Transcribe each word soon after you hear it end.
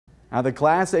Now, the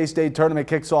Class A state tournament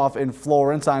kicks off in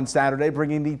Florence on Saturday,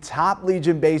 bringing the top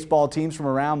Legion baseball teams from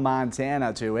around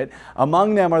Montana to it.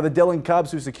 Among them are the Dillon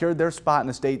Cubs, who secured their spot in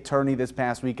the state tourney this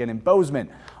past weekend in Bozeman.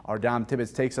 Our Dom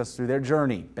Tibbetts takes us through their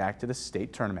journey back to the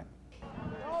state tournament.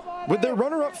 With their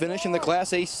runner-up finish in the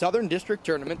Class A Southern District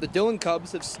Tournament, the Dillon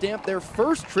Cubs have stamped their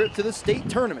first trip to the state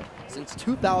tournament since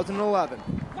 2011.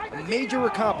 A major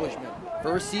accomplishment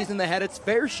for a season that had its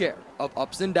fair share of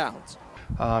ups and downs.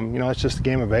 It's just a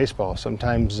game of baseball.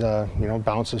 Sometimes,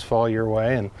 bounces fall your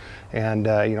way, and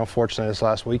fortunately this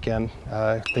last weekend,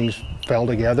 things fell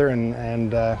together,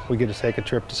 and we get to take a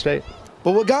trip to state.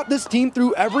 But what got this team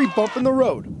through every bump in the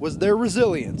road was their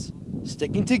resilience,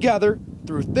 sticking together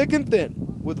through thick and thin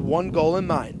with one goal in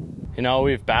mind.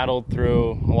 We've battled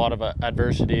through a lot of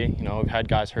adversity. We've had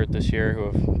guys hurt this year who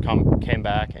have came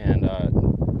back and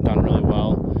done really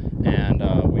well,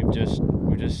 and we've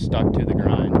just stuck to the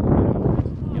grind.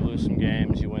 You lose some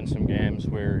games, you win some games.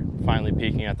 We're finally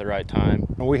peaking at the right time.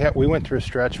 We went through a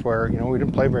stretch where we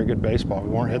didn't play very good baseball. We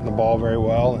weren't hitting the ball very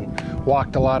well and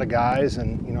walked a lot of guys,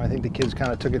 and I think the kids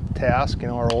kind of took it to task.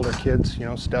 Our older kids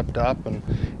stepped up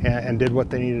and did what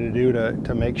they needed to do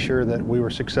to make sure that we were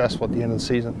successful at the end of the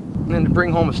season. And then to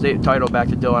bring home a state title back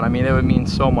to Dillon, it would mean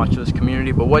so much to this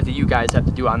community, but what do you guys have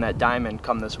to do on that diamond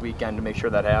come this weekend to make sure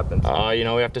that happens?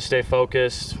 We have to stay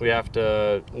focused, we have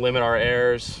to limit our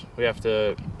errors, we have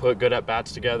to put good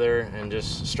at-bats together and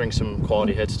just string some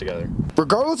quality hits together.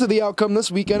 Regardless of the outcome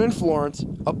this weekend in Florence,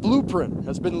 a blueprint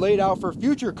has been laid out for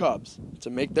future Cubs to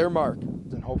make their mark.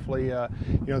 And hopefully,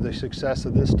 the success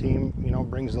of this team,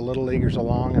 brings the little leaguers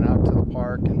along and out to the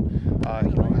park, and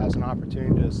has an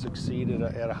opportunity to succeed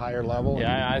at a higher level.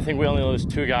 Yeah, I think we only lose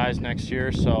 2 guys next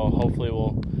year, so hopefully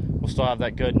we'll still have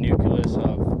that good nucleus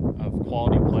of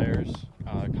quality players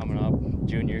coming up,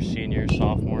 juniors, seniors,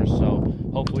 sophomores. So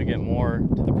hopefully get more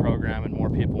to the program and more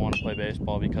people want to play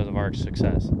baseball because of our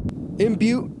success. In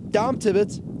Butte, Dom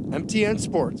Tibbetts, MTN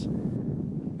Sports.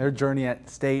 Their journey at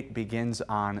state begins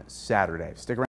on Saturday. Stick around.